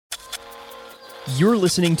You're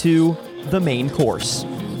listening to The Main Course,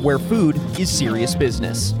 where food is serious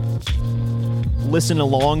business. Listen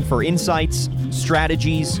along for insights,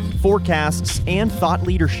 strategies, forecasts, and thought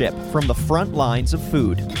leadership from the front lines of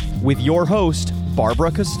food with your host,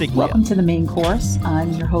 Barbara Castiglia. Welcome to The Main Course.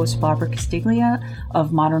 I'm your host, Barbara Castiglia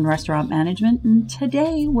of Modern Restaurant Management, and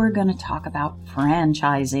today we're going to talk about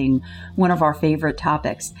franchising, one of our favorite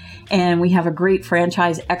topics. And we have a great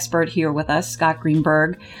franchise expert here with us, Scott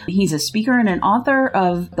Greenberg. He's a speaker and an author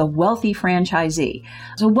of The Wealthy Franchisee.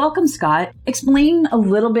 So welcome, Scott. Explain a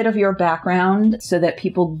little bit of your background so that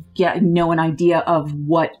people know an idea of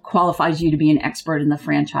what qualifies you to be an expert in the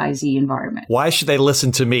franchisee environment. Why should they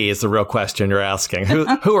listen to me is the real question you're asking.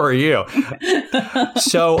 Who are you?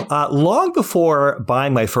 So long before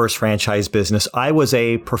buying my first franchise business, I was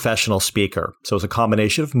a professional speaker. So it was a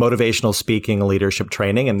combination of motivational speaking and leadership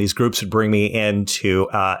training. And these groups would bring me in to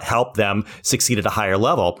help them succeed at a higher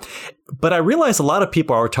level. But I realized a lot of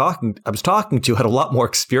people I was talking to had a lot more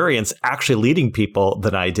experience actually leading people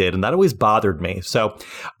than I did. And that always bothered me. So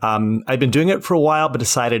I'd been doing it for a while, but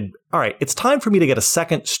decided, all right, it's time for me to get a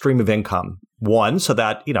second stream of income. One, so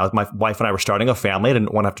that, my wife and I were starting a family. I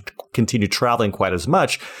didn't want to have to continue traveling quite as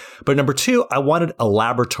much. But number two, I wanted a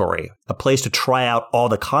laboratory, a place to try out all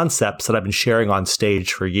the concepts that I've been sharing on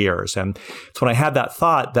stage for years. And it's when I had that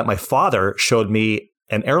thought that my father showed me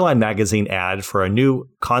an airline magazine ad for a new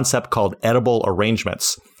concept called edible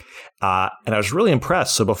arrangements. And I was really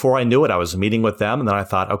impressed. So before I knew it, I was meeting with them. And then I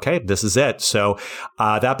thought, okay, this is it. So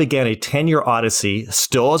that began a 10-year odyssey,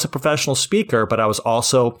 still as a professional speaker, but I was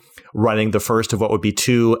also running the first of what would be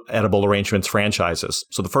two edible arrangements franchises.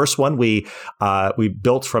 So the first one we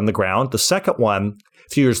built from the ground. The second one, a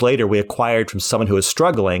few years later, we acquired from someone who was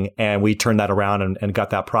struggling, and we turned that around and got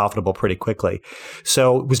that profitable pretty quickly.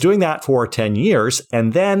 So I was doing that for 10 years.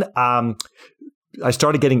 And then I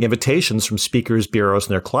started getting invitations from speakers, bureaus,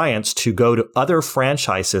 and their clients to go to other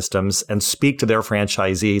franchise systems and speak to their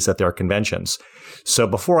franchisees at their conventions. So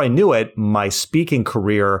before I knew it, my speaking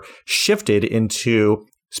career shifted into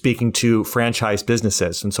speaking to franchise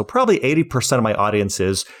businesses. And so probably 80% of my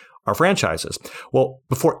audiences are franchises. Well,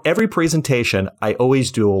 before every presentation, I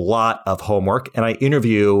always do a lot of homework and I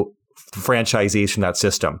interview franchisees from that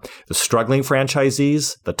system, the struggling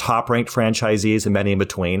franchisees, the top-ranked franchisees, and many in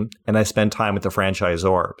between. And I spend time with the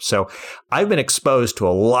franchisor. So I've been exposed to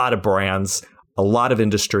a lot of brands, a lot of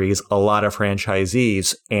industries, a lot of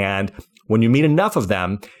franchisees. And when you meet enough of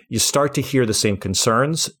them, you start to hear the same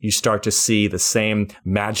concerns. You start to see the same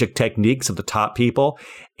magic techniques of the top people.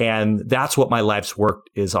 And that's what my life's work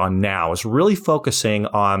is on now, is really focusing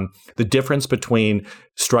on the difference between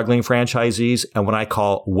struggling franchisees and what I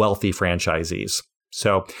call wealthy franchisees.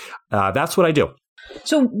 So that's what I do.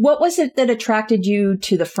 So what was it that attracted you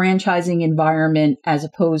to the franchising environment as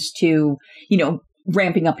opposed to,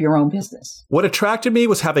 ramping up your own business? What attracted me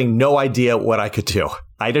was having no idea what I could do.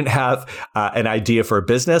 I didn't have an idea for a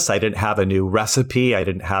business. I didn't have a new recipe. I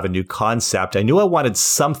didn't have a new concept. I knew I wanted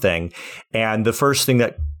something. And the first thing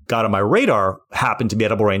that got on my radar happened to be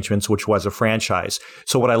edible arrangements, which was a franchise.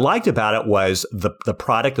 So what I liked about it was the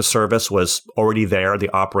product, the service was already there.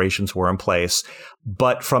 The operations were in place.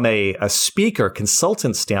 But from a speaker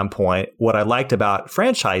consultant standpoint, what I liked about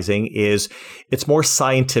franchising is it's more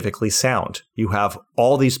scientifically sound. You have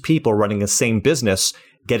all these people running the same business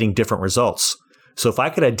getting different results. So if I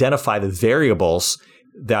could identify the variables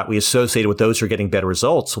that we associated with those who are getting better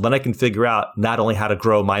results, well, then I can figure out not only how to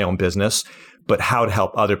grow my own business, but how to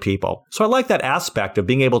help other people. So I like that aspect of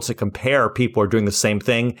being able to compare people who are doing the same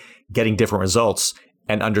thing, getting different results,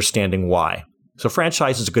 and understanding why. So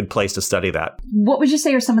franchise is a good place to study that. What would you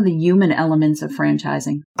say are some of the human elements of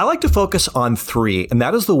franchising? I like to focus on three, and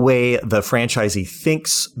that is the way the franchisee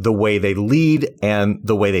thinks, the way they lead, and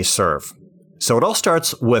the way they serve. So it all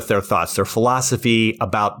starts with their thoughts, their philosophy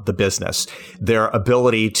about the business, their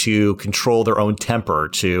ability to control their own temper,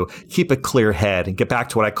 to keep a clear head and get back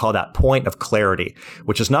to what I call that point of clarity,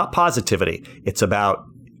 which is not positivity. It's about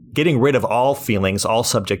getting rid of all feelings, all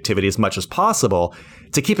subjectivity as much as possible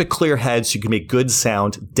to keep a clear head so you can make good,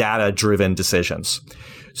 sound, data-driven decisions.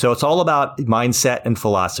 So it's all about mindset and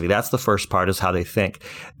philosophy. That's the first part, is how they think.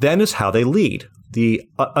 Then is how they lead. The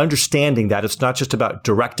understanding that it's not just about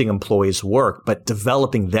directing employees' work, but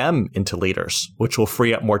developing them into leaders, which will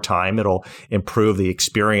free up more time. It'll improve the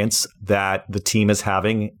experience that the team is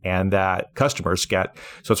having and that customers get.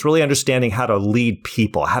 So it's really understanding how to lead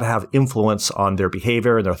people, how to have influence on their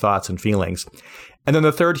behavior and their thoughts and feelings. And then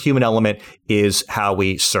the third human element is how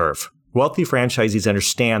we serve. Wealthy franchisees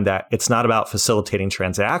understand that it's not about facilitating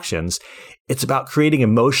transactions. It's about creating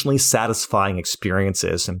emotionally satisfying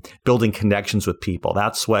experiences and building connections with people.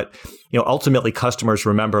 That's what, ultimately customers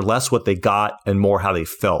remember less what they got and more how they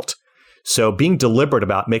felt. So being deliberate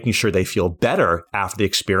about making sure they feel better after the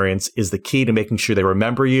experience is the key to making sure they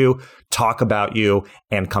remember you, talk about you,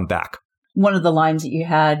 and come back. One of the lines that you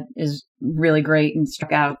had is really great and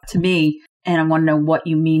struck out to me. And I want to know what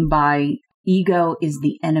you mean by ego is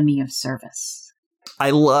the enemy of service.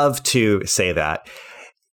 I love to say that.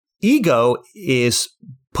 Ego is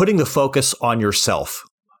putting the focus on yourself.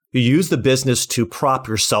 You use the business to prop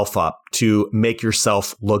yourself up, to make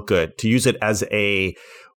yourself look good, to use it as a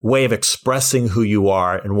way of expressing who you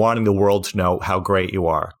are and wanting the world to know how great you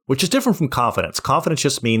are, which is different from confidence. Confidence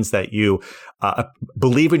just means that you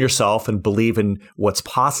believe in yourself and believe in what's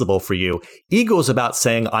possible for you. Ego is about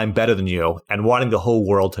saying, I'm better than you, and wanting the whole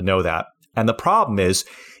world to know that. And the problem is,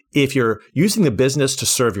 if you're using the business to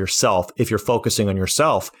serve yourself, if you're focusing on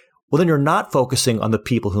yourself, well, then you're not focusing on the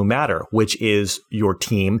people who matter, which is your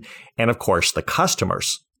team and, of course, the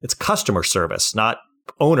customers. It's customer service, not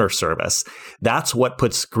owner service. That's what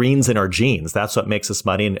puts greens in our genes. That's what makes us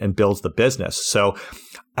money and builds the business. So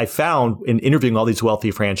I found in interviewing all these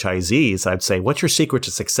wealthy franchisees, I'd say, what's your secret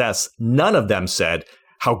to success? None of them said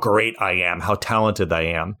how great I am, how talented I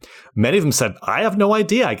am. Many of them said, I have no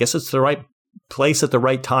idea. I guess it's the right place at the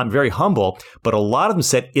right time. Very humble. But a lot of them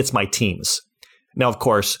said, it's my teams. Now, of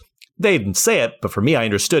course, they didn't say it, but for me, I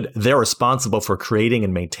understood they're responsible for creating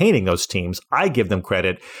and maintaining those teams. I give them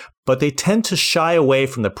credit, but they tend to shy away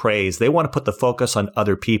from the praise. They want to put the focus on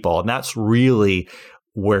other people. And that's really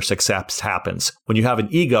where success happens. When you have an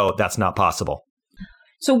ego, that's not possible.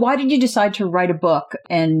 So why did you decide to write a book?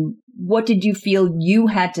 And what did you feel you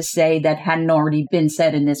had to say that hadn't already been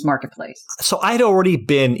said in this marketplace? So I'd already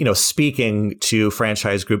been, speaking to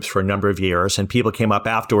franchise groups for a number of years, and people came up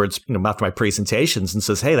afterwards, after my presentations and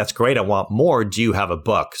says, hey, that's great. I want more. Do you have a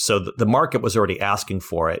book? So the market was already asking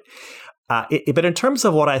for it. But in terms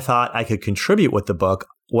of what I thought I could contribute with the book,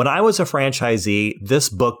 when I was a franchisee, this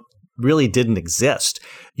book really didn't exist.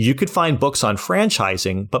 You could find books on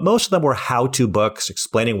franchising, but most of them were how-to books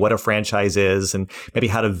explaining what a franchise is and maybe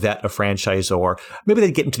how to vet a franchisor. Maybe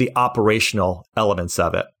they'd get into the operational elements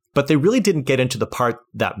of it. But they really didn't get into the part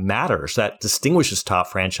that matters, that distinguishes top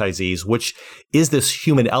franchisees, which is this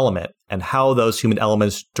human element and how those human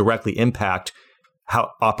elements directly impact how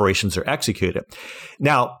operations are executed.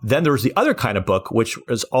 Now, then there's the other kind of book, which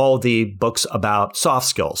is all the books about soft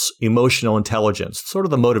skills, emotional intelligence, sort of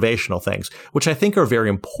the motivational things, which I think are very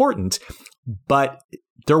important, but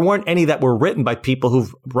there weren't any that were written by people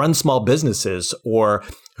who've run small businesses or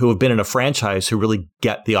who have been in a franchise who really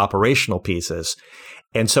get the operational pieces.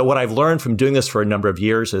 And so what I've learned from doing this for a number of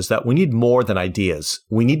years is that we need more than ideas.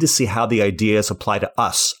 We need to see how the ideas apply to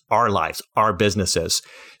us, our lives, our businesses.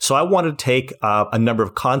 So I wanted to take a number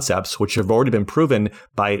of concepts which have already been proven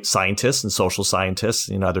by scientists and social scientists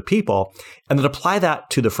and other people, and then apply that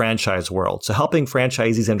to the franchise world. So helping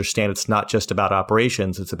franchisees understand it's not just about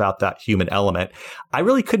operations, it's about that human element. I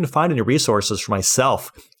really couldn't find any resources for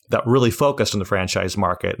myself that really focused on the franchise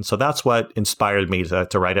market. And so that's what inspired me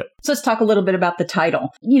to write it. So let's talk a little bit about the title.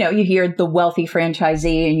 You hear the wealthy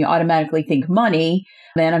franchisee and you automatically think money,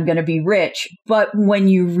 then I'm going to be rich. But when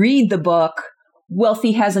you read the book,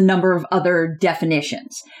 wealthy has a number of other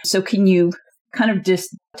definitions. So can you kind of just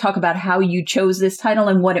talk about how you chose this title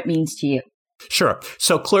and what it means to you? Sure.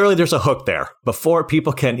 So clearly there's a hook there. Before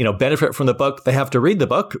people can, benefit from the book, they have to read the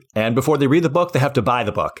book. And before they read the book, they have to buy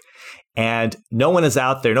the book. And no one is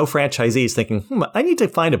out there, no franchisee is thinking, I need to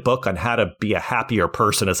find a book on how to be a happier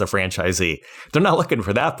person as a franchisee. They're not looking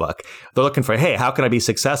for that book. They're looking for, hey, how can I be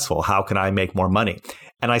successful? How can I make more money?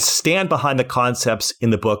 And I stand behind the concepts in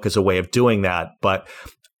the book as a way of doing that. But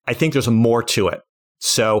I think there's more to it.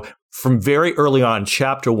 So from very early on,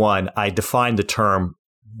 chapter 1, I defined the term,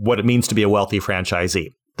 what it means to be a wealthy franchisee.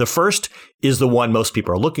 The first is the one most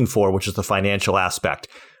people are looking for, which is the financial aspect.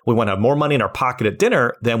 We want to have more money in our pocket at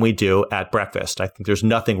dinner than we do at breakfast. I think there's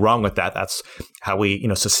nothing wrong with that. That's how we,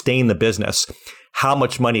 sustain the business. How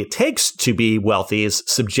much money it takes to be wealthy is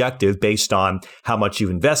subjective based on how much you've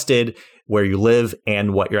invested, where you live,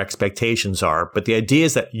 and what your expectations are. But the idea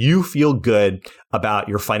is that you feel good about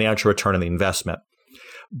your financial return on the investment.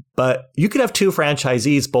 But you could have two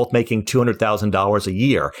franchisees both making $200,000 a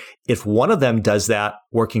year. If one of them does that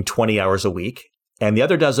working 20 hours a week and the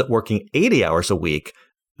other does it working 80 hours a week,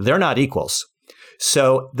 they're not equals.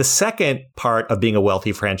 So the second part of being a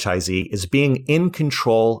wealthy franchisee is being in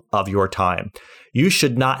control of your time. You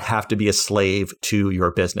should not have to be a slave to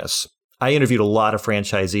your business. I interviewed a lot of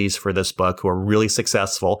franchisees for this book who are really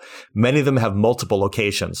successful. Many of them have multiple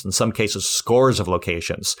locations, in some cases, scores of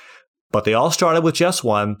locations. But they all started with just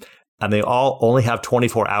one, and they all only have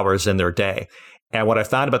 24 hours in their day. And what I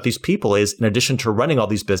found about these people is, in addition to running all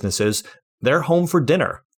these businesses, they're home for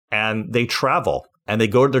dinner, and they travel, and they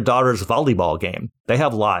go to their daughter's volleyball game. They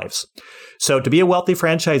have lives. So to be a wealthy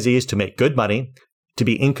franchisee is to make good money, to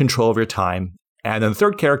be in control of your time. And then the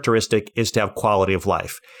third characteristic is to have quality of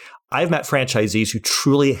life. I've met franchisees who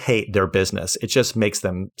truly hate their business. It just makes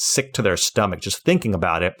them sick to their stomach just thinking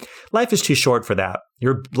about it. Life is too short for that.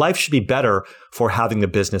 Your life should be better for having the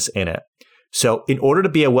business in it. So in order to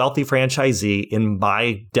be a wealthy franchisee, in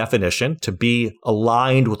my definition, to be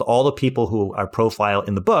aligned with all the people who I profile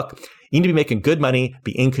in the book, you need to be making good money,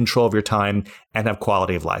 be in control of your time, and have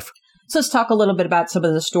quality of life. So let's talk a little bit about some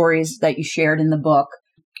of the stories that you shared in the book.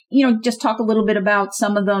 Just talk a little bit about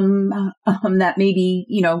some of them that maybe,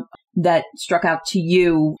 that struck out to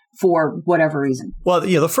you for whatever reason. Well,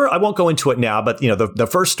 the first, I won't go into it now, but the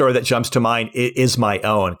first story that jumps to mind is my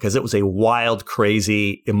own, because it was a wild,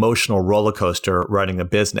 crazy, emotional roller coaster running a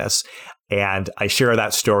business. And I share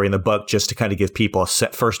that story in the book just to kind of give people a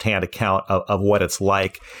firsthand account of what it's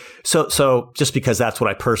like. So just because that's what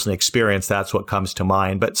I personally experienced, that's what comes to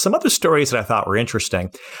mind. But some other stories that I thought were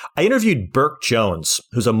interesting. I interviewed Burke Jones,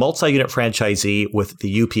 who's a multi-unit franchisee with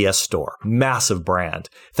the UPS store, massive brand,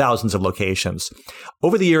 thousands of locations.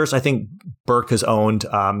 Over the years, I think Burke has owned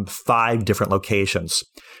 5 different locations.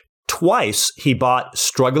 Twice, he bought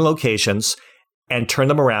struggling locations and turned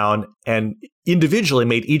them around and individually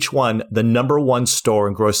made each one the number 1 store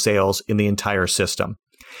in gross sales in the entire system.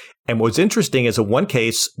 And what's interesting is in one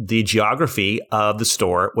case, the geography of the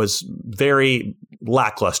store was very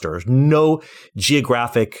lackluster. No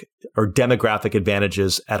geographic or demographic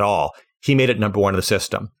advantages at all. He made it number 1 in the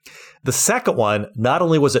system. The second one, not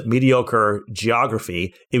only was it mediocre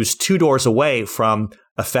geography, it was 2 doors away from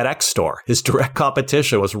a FedEx store. His direct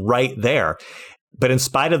competition was right there. But in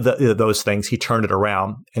spite of those things, he turned it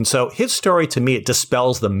around. And so his story, to me, it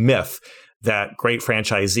dispels the myth that great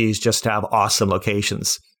franchisees just have awesome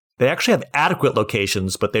locations. They actually have adequate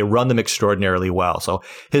locations, but they run them extraordinarily well. So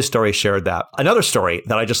his story shared that. Another story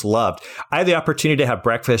that I just loved, I had the opportunity to have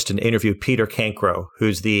breakfast and interview Peter Cancro,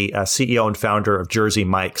 who's the CEO and founder of Jersey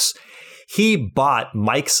Mike's. He bought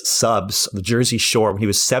Mike's Subs, the Jersey Shore, when he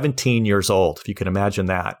was 17 years old, if you can imagine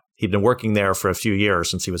that. He'd been working there for a few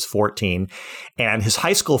years since he was 14. And his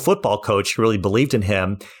high school football coach, who really believed in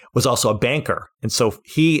him, was also a banker. And so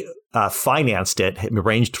he financed it,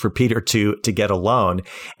 arranged for Peter to get a loan.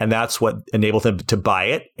 And that's what enabled him to buy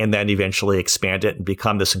it and then eventually expand it and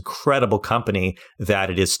become this incredible company that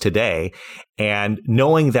it is today. And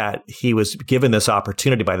knowing that he was given this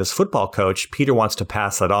opportunity by this football coach, Peter wants to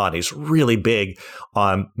pass that on. He's really big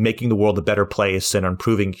on making the world a better place and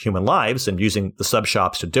improving human lives and using the sub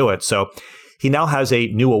shops to do it. So he now has a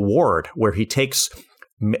new award where he takes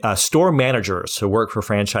store managers who work for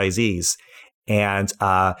franchisees and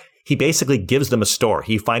he basically gives them a store.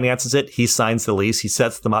 He finances it. He signs the lease. He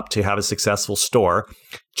sets them up to have a successful store,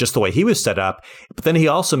 just the way he was set up. But then he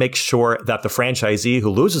also makes sure that the franchisee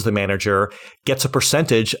who loses the manager gets a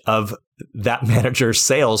percentage of that manager's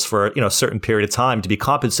sales for a certain period of time to be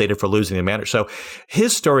compensated for losing the manager. So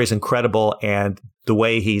his story is incredible, and the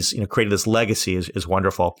way he's created this legacy is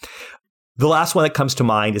wonderful. The last one that comes to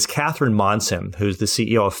mind is Catherine Monson, who's the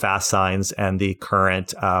CEO of Fast Signs and the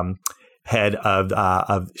current head of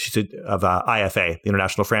IFA, the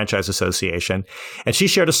International Franchise Association. And she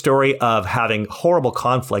shared a story of having horrible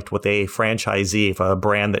conflict with a franchisee for a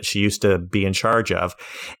brand that she used to be in charge of.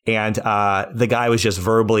 And the guy was just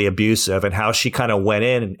verbally abusive, and how she kind of went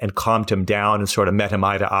in and calmed him down and sort of met him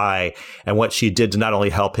eye to eye. And what she did to not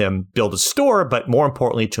only help him build a store, but more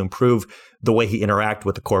importantly, to improve the way he interacted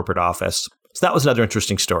with the corporate office. So that was another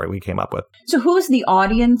interesting story we came up with. So who is the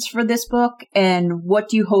audience for this book, and what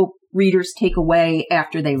do you hope readers take away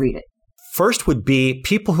after they read it? First would be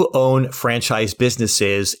people who own franchise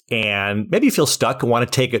businesses and maybe feel stuck and want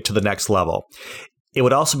to take it to the next level. It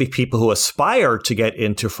would also be people who aspire to get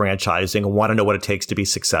into franchising and want to know what it takes to be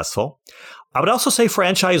successful. I would also say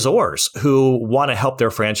franchisors who want to help their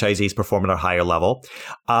franchisees perform at a higher level.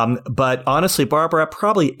 But honestly, Barbara,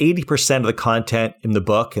 probably 80% of the content in the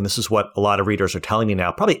book, and this is what a lot of readers are telling me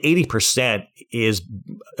now, probably 80%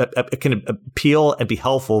 can appeal and be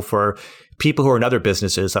helpful for people who are in other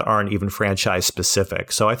businesses that aren't even franchise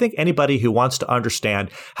specific. So I think anybody who wants to understand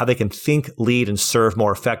how they can think, lead, and serve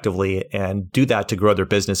more effectively and do that to grow their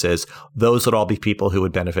businesses, those would all be people who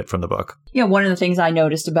would benefit from the book. Yeah, one of the things I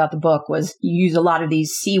noticed about the book was you use a lot of these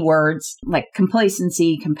C words like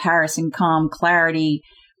complacency, comparison, calm, clarity,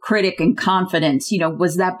 critic and confidence,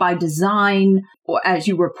 was that by design, or as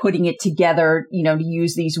you were putting it together, to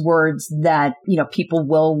use these words that, people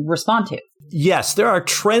will respond to? Yes, there are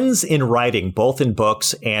trends in writing, both in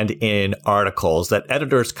books and in articles, that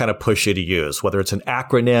editors kind of push you to use, whether it's an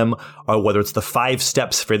acronym or whether it's the 5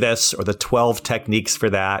 steps for this or the 12 techniques for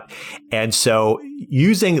that. And so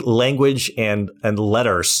using language and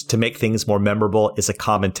letters to make things more memorable is a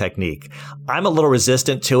common technique. I'm a little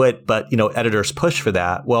resistant to it, but, editors push for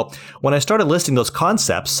that. Well, when I started listing those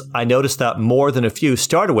concepts, I noticed that more than a few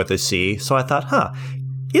started with a C. So I thought,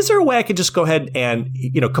 is there a way I could just go ahead and,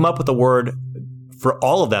 come up with a word for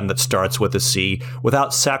all of them that starts with a C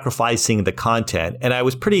without sacrificing the content? And I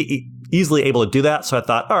was pretty easily able to do that. So I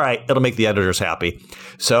thought, all right, it'll make the editors happy.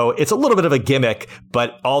 So it's a little bit of a gimmick,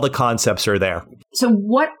 but all the concepts are there. So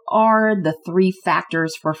what are the 3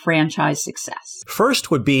 factors for franchise success?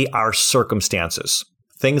 First would be our circumstances.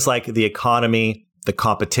 Things like the economy, the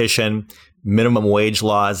competition, minimum wage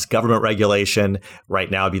laws, government regulation. Right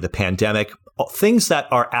now would be the pandemic. Things that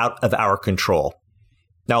are out of our control.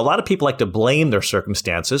 Now, a lot of people like to blame their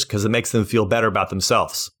circumstances because it makes them feel better about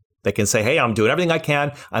themselves. They can say, hey, I'm doing everything I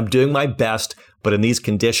can. I'm doing my best. But in these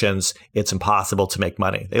conditions, it's impossible to make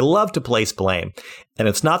money. They love to place blame. And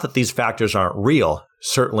it's not that these factors aren't real.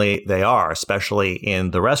 Certainly they are, especially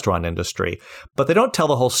in the restaurant industry. But they don't tell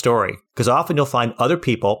the whole story because often you'll find other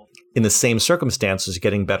people in the same circumstances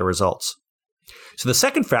getting better results. So the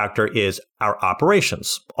second factor is our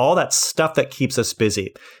operations, all that stuff that keeps us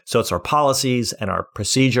busy. So it's our policies and our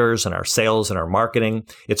procedures and our sales and our marketing.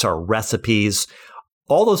 It's our recipes,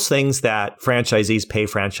 all those things that franchisees pay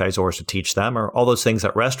franchisors to teach them, or all those things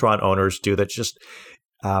that restaurant owners do that just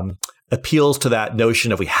appeals to that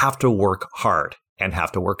notion of we have to work hard and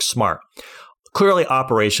have to work smart. Clearly,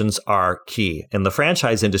 operations are key. In the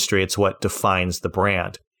franchise industry, it's what defines the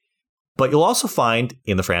brand. But you'll also find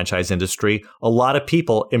in the franchise industry a lot of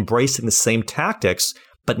people embracing the same tactics,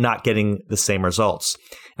 but not getting the same results.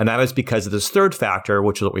 And that is because of this third factor,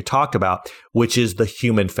 which is what we talked about, which is the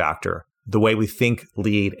human factor, the way we think,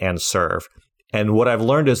 lead, and serve. And what I've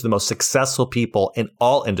learned is the most successful people in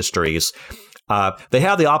all industries, they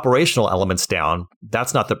have the operational elements down.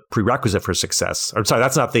 That's not the prerequisite for success.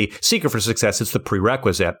 That's not the secret for success. It's the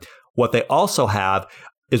prerequisite. What they also have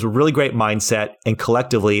is a really great mindset, and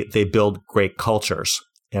collectively, they build great cultures.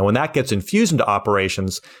 And when that gets infused into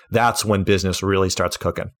operations, that's when business really starts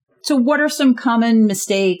cooking. So what are some common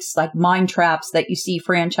mistakes, like mind traps, that you see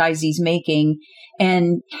franchisees making,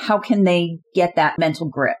 and how can they get that mental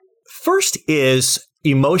grip? First is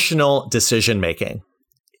emotional decision-making.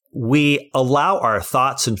 We allow our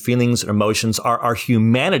thoughts and feelings and emotions, our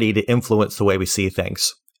humanity, to influence the way we see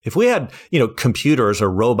things. If we had, computers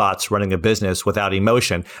or robots running a business without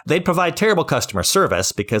emotion, they'd provide terrible customer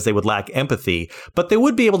service because they would lack empathy, but they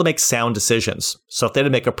would be able to make sound decisions. So if they had to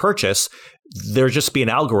make a purchase, there'd just be an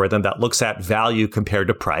algorithm that looks at value compared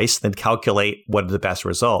to price, then calculate what is the best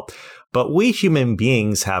result. But we human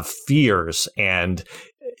beings have fears and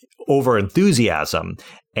over-enthusiasm,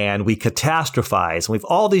 and we catastrophize, and we have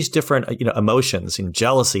all these different, emotions and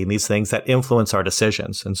jealousy and these things that influence our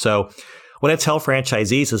decisions. And so what I tell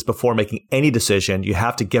franchisees is before making any decision, you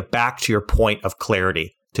have to get back to your point of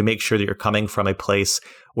clarity to make sure that you're coming from a place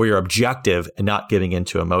where you're objective and not giving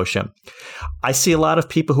into emotion. I see a lot of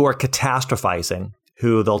people who are catastrophizing,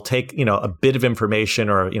 who they'll take, a bit of information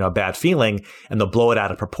or, a bad feeling, and they'll blow it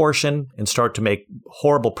out of proportion and start to make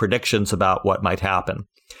horrible predictions about what might happen.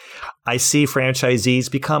 I see franchisees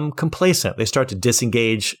become complacent. They start to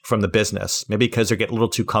disengage from the business, maybe because they're getting a little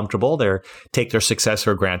too comfortable. They take their success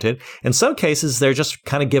for granted. In some cases, they're just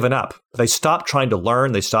kind of giving up. They stop trying to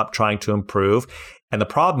learn. They stop trying to improve. And the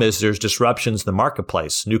problem is there's disruptions in the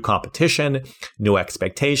marketplace, new competition, new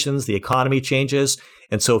expectations, the economy changes.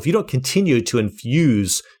 And so if you don't continue to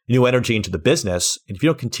infuse new energy into the business, and if you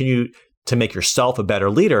don't continue to make yourself a better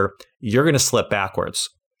leader, you're going to slip backwards.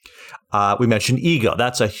 We mentioned ego.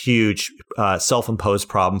 That's a huge self-imposed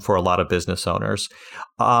problem for a lot of business owners.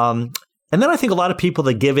 And then I think a lot of people,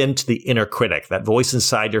 they give in to the inner critic, that voice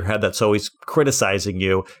inside your head that's always criticizing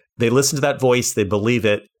you. They listen to that voice. They believe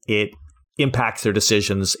it. It impacts their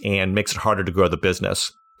decisions and makes it harder to grow the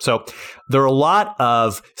business. So there are a lot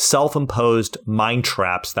of self-imposed mind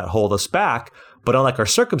traps that hold us back. But unlike our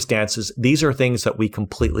circumstances, these are things that we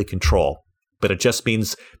completely control. But it just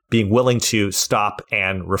means being willing to stop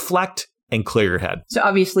and reflect and clear your head. So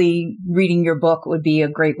obviously, reading your book would be a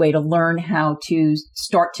great way to learn how to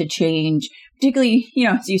start to change, particularly,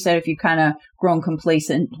 as you said, if you've kind of grown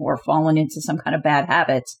complacent or fallen into some kind of bad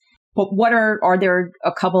habits. But are there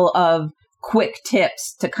a couple of quick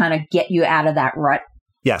tips to kind of get you out of that rut?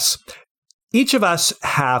 Yes. Each of us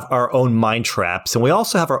have our own mind traps, and we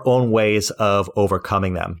also have our own ways of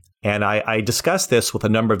overcoming them. And I discussed this with a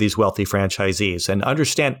number of these wealthy franchisees, and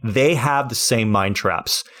understand they have the same mind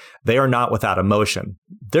traps. They are not without emotion.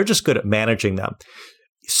 They're just good at managing them.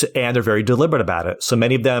 And they're very deliberate about it. So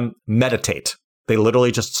many of them meditate. They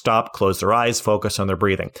literally just stop, close their eyes, focus on their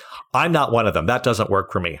breathing. I'm not one of them. That doesn't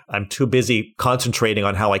work for me. I'm too busy concentrating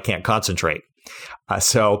on how I can't concentrate.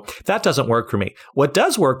 So that doesn't work for me. What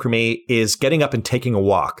does work for me is getting up and taking a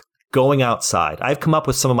walk, going outside. I've come up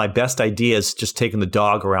with some of my best ideas just taking the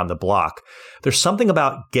dog around the block. There's something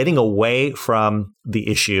about getting away from the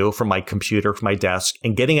issue, from my computer, from my desk,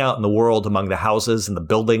 and getting out in the world among the houses and the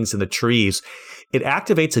buildings and the trees. It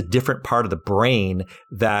activates a different part of the brain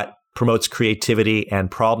that promotes creativity and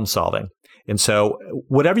problem solving. And so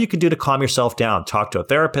whatever you can do to calm yourself down, talk to a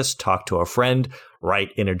therapist, talk to a friend,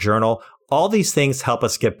 write in a journal, all these things help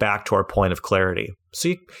us get back to our point of clarity. So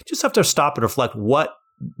you just have to stop and reflect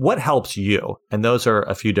what helps you. And those are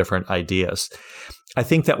a few different ideas. I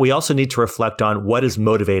think that we also need to reflect on what is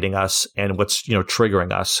motivating us and what's,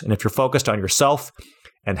 triggering us. And if you're focused on yourself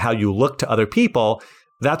and how you look to other people,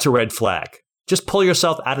 that's a red flag. Just pull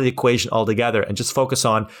yourself out of the equation altogether and just focus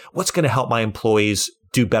on what's going to help my employees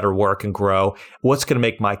do better work and grow. What's going to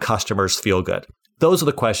make my customers feel good? Those are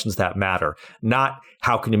the questions that matter, not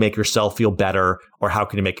how can you make yourself feel better or how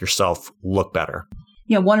can you make yourself look better.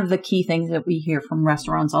 Yeah, one of the key things that we hear from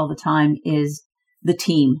restaurants all the time is the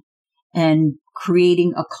team and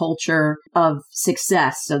creating a culture of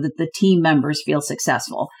success so that the team members feel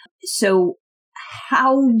successful. So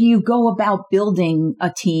how do you go about building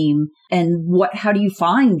a team and how do you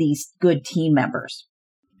find these good team members?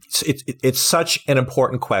 It's such an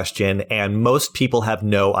important question, and most people have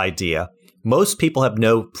no idea. Most people have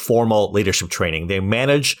no formal leadership training. They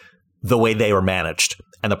manage the way they were managed.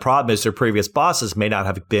 And the problem is their previous bosses may not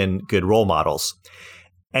have been good role models.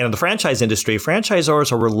 And in the franchise industry,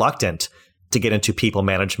 franchisors are reluctant to get into people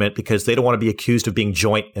management because they don't want to be accused of being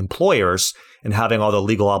joint employers and having all the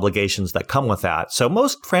legal obligations that come with that. So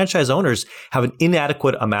most franchise owners have an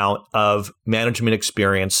inadequate amount of management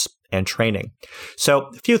experience and training.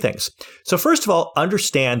 So a few things. So first of all,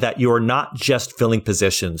 understand that you are not just filling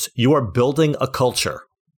positions. You are building a culture.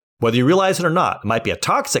 Whether you realize it or not, it might be a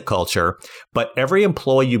toxic culture, but every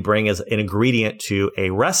employee you bring is an ingredient to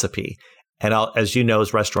a recipe. And as you know,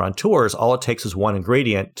 as restaurateurs, all it takes is one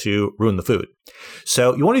ingredient to ruin the food.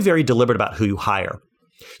 So you want to be very deliberate about who you hire.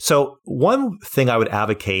 So one thing I would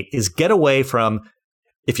advocate is get away from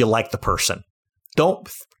if you like the person. Don't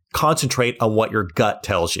concentrate on what your gut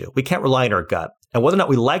tells you. We can't rely on our gut. And whether or not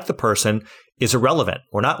we like the person is irrelevant.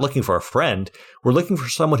 We're not looking for a friend. We're looking for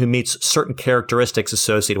someone who meets certain characteristics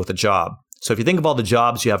associated with a job. So if you think of all the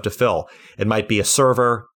jobs you have to fill, it might be a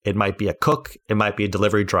server, it might be a cook, it might be a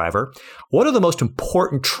delivery driver. What are the most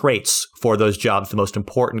important traits for those jobs, the most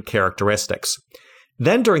important characteristics?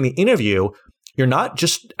 Then during the interview, you're not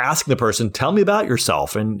just asking the person, tell me about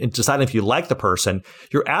yourself and deciding if you like the person.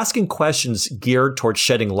 You're asking questions geared towards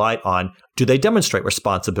shedding light on, do they demonstrate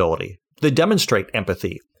responsibility? Do they demonstrate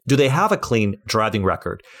empathy? Do they have a clean driving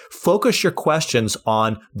record? Focus your questions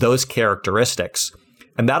on those characteristics.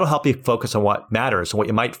 And that'll help you focus on what matters. And what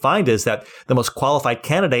you might find is that the most qualified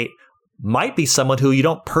candidate might be someone who you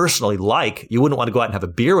don't personally like. You wouldn't want to go out and have a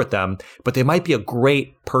beer with them, but they might be a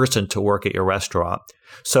great person to work at your restaurant.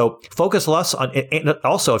 So focus less on, and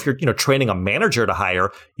also if you're training a manager to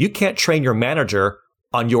hire, you can't train your manager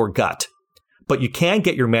on your gut, but you can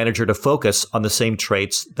get your manager to focus on the same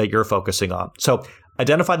traits that you're focusing on. So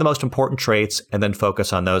identify the most important traits and then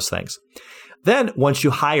focus on those things. Then once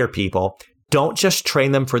you hire people, don't just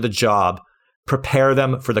train them for the job, prepare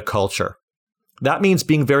them for the culture. That means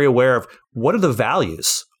being very aware of what are the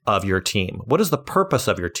values of your team? What is the purpose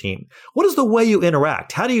of your team? What is the way you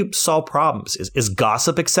interact? How do you solve problems? Is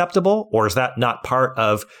gossip acceptable, or is that not part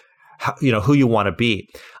of who you want to be?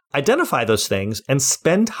 Identify those things and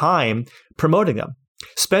spend time promoting them.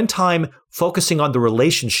 Spend time focusing on the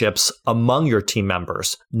relationships among your team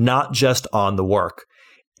members, not just on the work.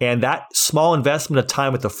 And that small investment of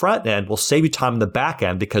time at the front end will save you time in the back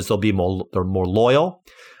end because they're more loyal.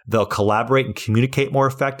 They'll collaborate and communicate more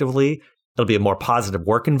effectively. It'll be a more positive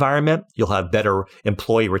work environment. You'll have better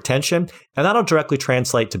employee retention, and that'll directly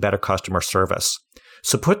translate to better customer service.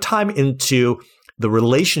 So put time into the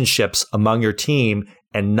relationships among your team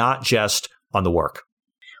and not just on the work.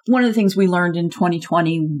 One of the things we learned in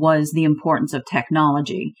 2020 was the importance of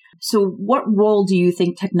technology. So what role do you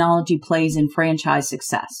think technology plays in franchise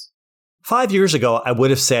success? 5 years ago, I would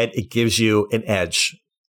have said it gives you an edge.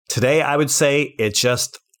 Today, I would say it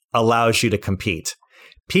just allows you to compete.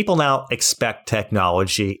 People now expect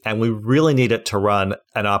technology, and we really need it to run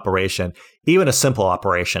an operation, even a simple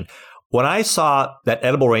operation. When I saw that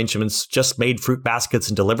Edible Arrangements just made fruit baskets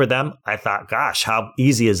and delivered them, I thought, gosh, how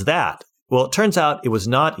easy is that? Well, it turns out it was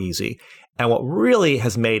not easy. And what really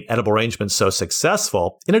has made Edible Arrangements so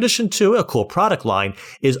successful, in addition to a cool product line,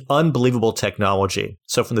 is unbelievable technology.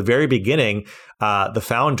 So from the very beginning, the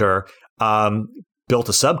founder built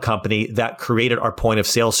a sub company that created our point of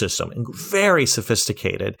sale system, and very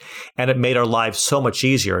sophisticated. And it made our lives so much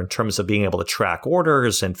easier in terms of being able to track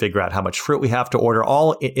orders and figure out how much fruit we have to order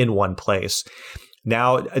all in one place.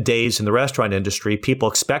 Nowadays in the restaurant industry, people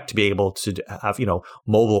expect to be able to have,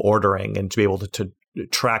 mobile ordering and to be able to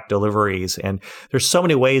track deliveries. And there's so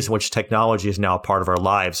many ways in which technology is now a part of our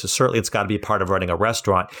lives. So certainly it's got to be part of running a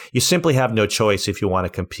restaurant. You simply have no choice if you want to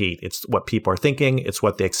compete. It's what people are thinking. It's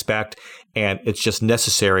what they expect. And it's just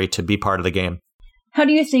necessary to be part of the game. How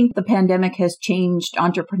do you think the pandemic has changed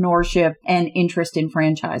entrepreneurship and interest in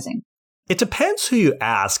franchising? It depends who you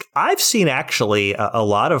ask. I've seen actually a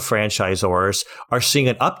lot of franchisors are seeing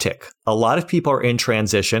an uptick. A lot of people are in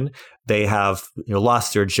transition. They have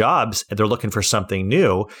lost their jobs and they're looking for something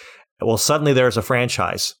new. Well, suddenly there's a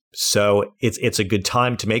franchise. So it's a good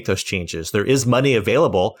time to make those changes. There is money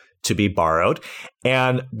available to be borrowed.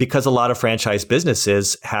 And because a lot of franchise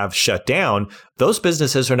businesses have shut down, those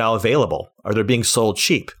businesses are now available or they're being sold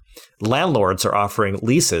cheap. Landlords are offering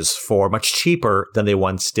leases for much cheaper than they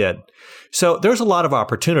once did. So there's a lot of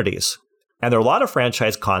opportunities. And there are a lot of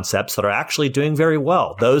franchise concepts that are actually doing very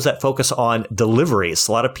well. Those that focus on deliveries,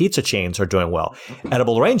 a lot of pizza chains are doing well.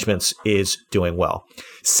 Edible Arrangements is doing well.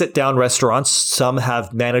 Sit-down restaurants, some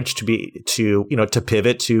have managed to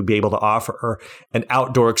pivot to be able to offer an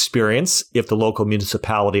outdoor experience if the local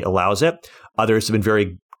municipality allows it. Others have been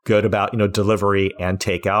very good about, delivery and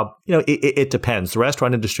takeout. It depends. The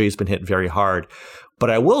restaurant industry has been hit very hard. But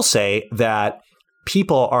I will say that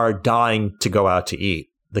people are dying to go out to eat.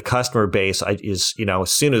 The customer base is,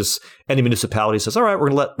 as soon as any municipality says, all right, we're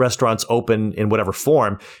going to let restaurants open in whatever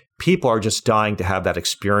form, people are just dying to have that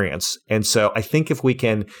experience. And so I think if we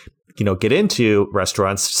can, get into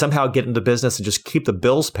restaurants, somehow get into business and just keep the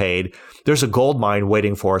bills paid, there's a gold mine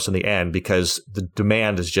waiting for us in the end because the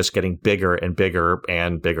demand is just getting bigger and bigger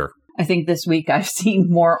and bigger. I think this week I've seen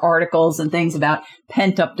more articles and things about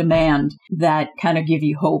pent-up demand that kind of give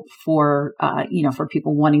you hope for, for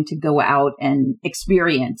people wanting to go out and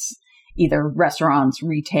experience either restaurants,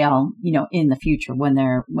 retail, in the future when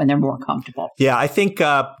they're more comfortable. Yeah, I think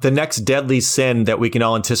the next deadly sin that we can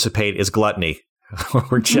all anticipate is gluttony.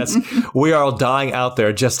 We are all dying out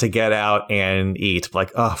there just to get out and eat.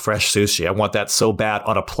 Like, fresh sushi. I want that so bad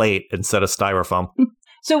on a plate instead of styrofoam.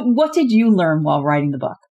 So what did you learn while writing the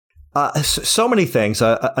book? So many things,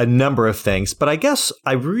 a number of things. But I guess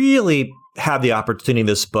I really had the opportunity in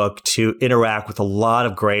this book to interact with a lot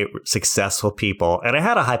of great, successful people. And I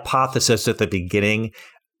had a hypothesis at the beginning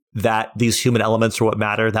that these human elements are what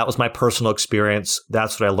matter. That was my personal experience.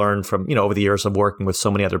 That's what I learned from, over the years of working with so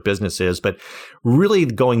many other businesses. But really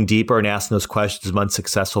going deeper and asking those questions of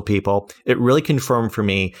unsuccessful people, it really confirmed for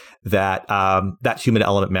me that that human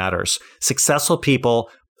element matters. Successful people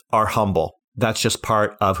are humble. That's just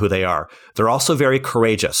part of who they are. They're also very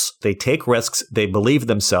courageous. They take risks, they believe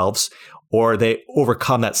themselves, or they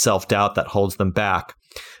overcome that self-doubt that holds them back.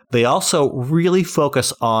 They also really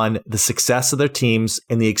focus on the success of their teams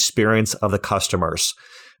and the experience of the customers.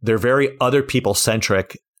 They're very other people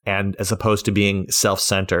centric and as opposed to being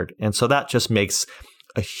self-centered. And so that just makes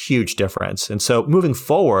a huge difference. And so moving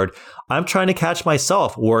forward, I'm trying to catch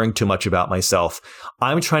myself worrying too much about myself.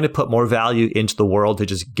 I'm trying to put more value into the world to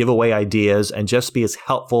just give away ideas and just be as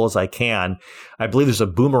helpful as I can. I believe there's a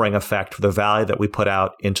boomerang effect for the value that we put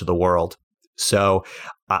out into the world. So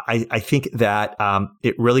I think that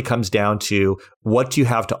it really comes down to what do you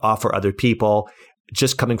have to offer other people,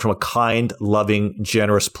 just coming from a kind, loving,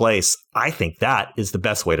 generous place. I think that is the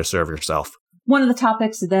best way to serve yourself. One of the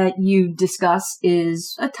topics that you discuss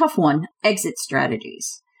is a tough one, exit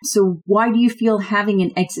strategies. So why do you feel having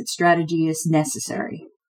an exit strategy is necessary?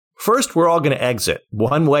 First, we're all going to exit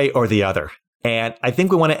one way or the other. And I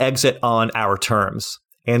think we want to exit on our terms.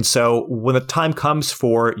 And so when the time comes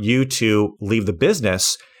for you to leave the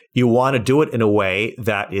business, you want to do it in a way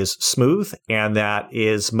that is smooth and that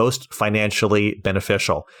is most financially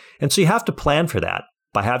beneficial. And so you have to plan for that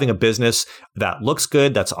by having a business that looks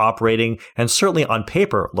good, that's operating, and certainly on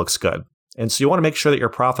paper looks good. And so you want to make sure that your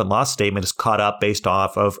profit and loss statement is caught up based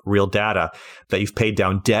off of real data, that you've paid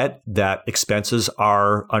down debt, that expenses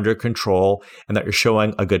are under control, and that you're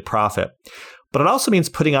showing a good profit. But it also means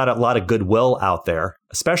putting out a lot of goodwill out there,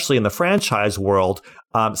 especially in the franchise world.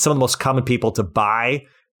 Some of the most common people to buy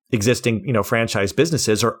existing, franchise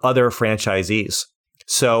businesses are other franchisees.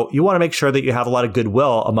 So you want to make sure that you have a lot of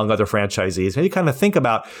goodwill among other franchisees. And you kind of think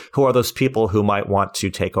about who are those people who might want to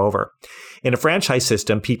take over. In a franchise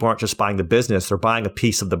system, people aren't just buying the business, they're buying a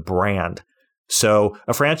piece of the brand. So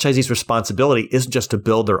a franchisee's responsibility isn't just to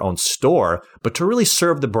build their own store, but to really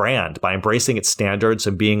serve the brand by embracing its standards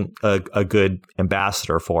and being a good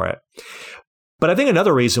ambassador for it. But I think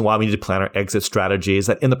another reason why we need to plan our exit strategy is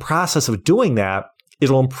that in the process of doing that,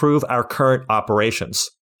 it'll improve our current operations.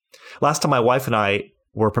 Last time my wife and I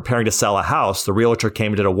were preparing to sell a house, the realtor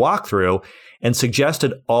came and did a walkthrough and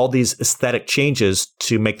suggested all these aesthetic changes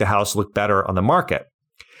to make the house look better on the market.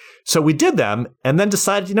 So we did them and then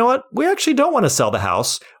decided, you know what, we actually don't want to sell the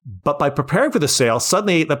house. But by preparing for the sale,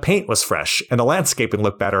 suddenly the paint was fresh and the landscaping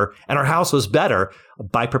looked better and our house was better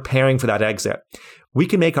by preparing for that exit. We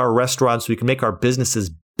can make our restaurants, we can make our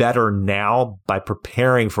businesses better now by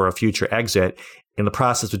preparing for a future exit. In the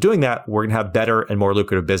process of doing that, we're going to have better and more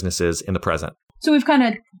lucrative businesses in the present. So we've kind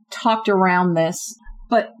of talked around this,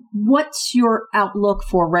 but what's your outlook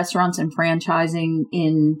for restaurants and franchising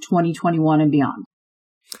in 2021 and beyond?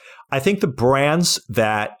 I think the brands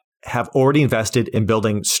that have already invested in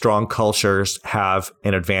building strong cultures have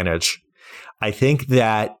an advantage. I think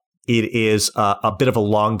that it is a bit of a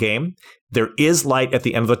long game. There is light at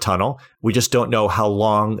the end of the tunnel. We just don't know how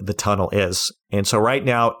long the tunnel is. And so right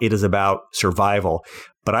now it is about survival.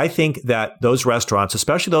 But I think that those restaurants,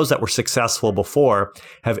 especially those that were successful before,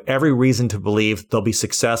 have every reason to believe they'll be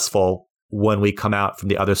successful when we come out from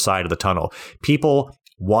the other side of the tunnel. People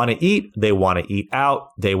want to eat. They want to eat out.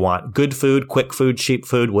 They want good food, quick food, cheap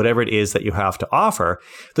food, whatever it is that you have to offer.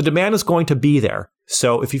 The demand is going to be there.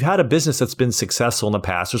 So if you've had a business that's been successful in the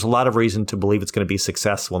past, there's a lot of reason to believe it's going to be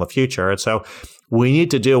successful in the future. And so we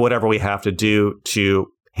need to do whatever we have to do to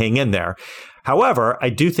hang in there. However, I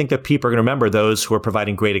do think that people are going to remember those who are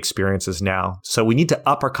providing great experiences now. So we need to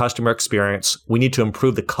up our customer experience. We need to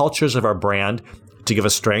improve the cultures of our brand to give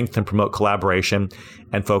us strength and promote collaboration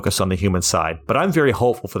and focus on the human side. But I'm very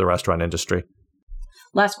hopeful for the restaurant industry.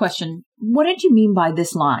 Last question. What did you mean by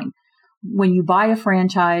this line? When you buy a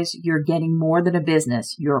franchise, you're getting more than a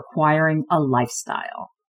business. You're acquiring a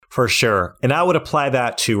lifestyle. For sure. And I would apply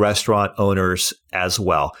that to restaurant owners as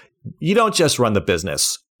well. You don't just run the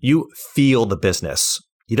business. You feel the business.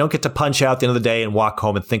 You don't get to punch out at the end of the day and walk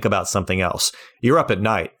home and think about something else. You're up at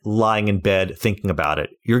night, lying in bed, thinking about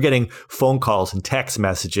it. You're getting phone calls and text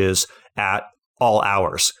messages at all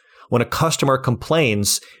hours. When a customer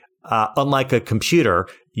complains, unlike a computer,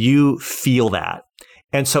 you feel that.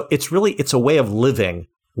 And so it's a way of living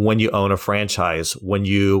when you own a franchise, when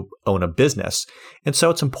you own a business. And so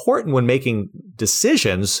it's important when making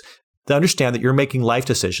decisions to understand that you're making life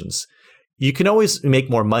decisions. You can always make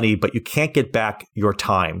more money, but you can't get back your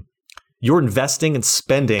time. You're investing and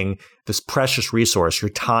spending this precious resource, your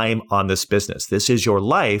time, on this business. This is your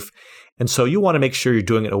life. And so you want to make sure you're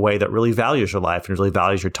doing it in a way that really values your life and really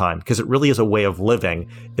values your time, because it really is a way of living.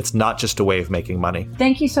 It's not just a way of making money.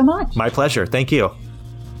 Thank you so much. My pleasure. Thank you.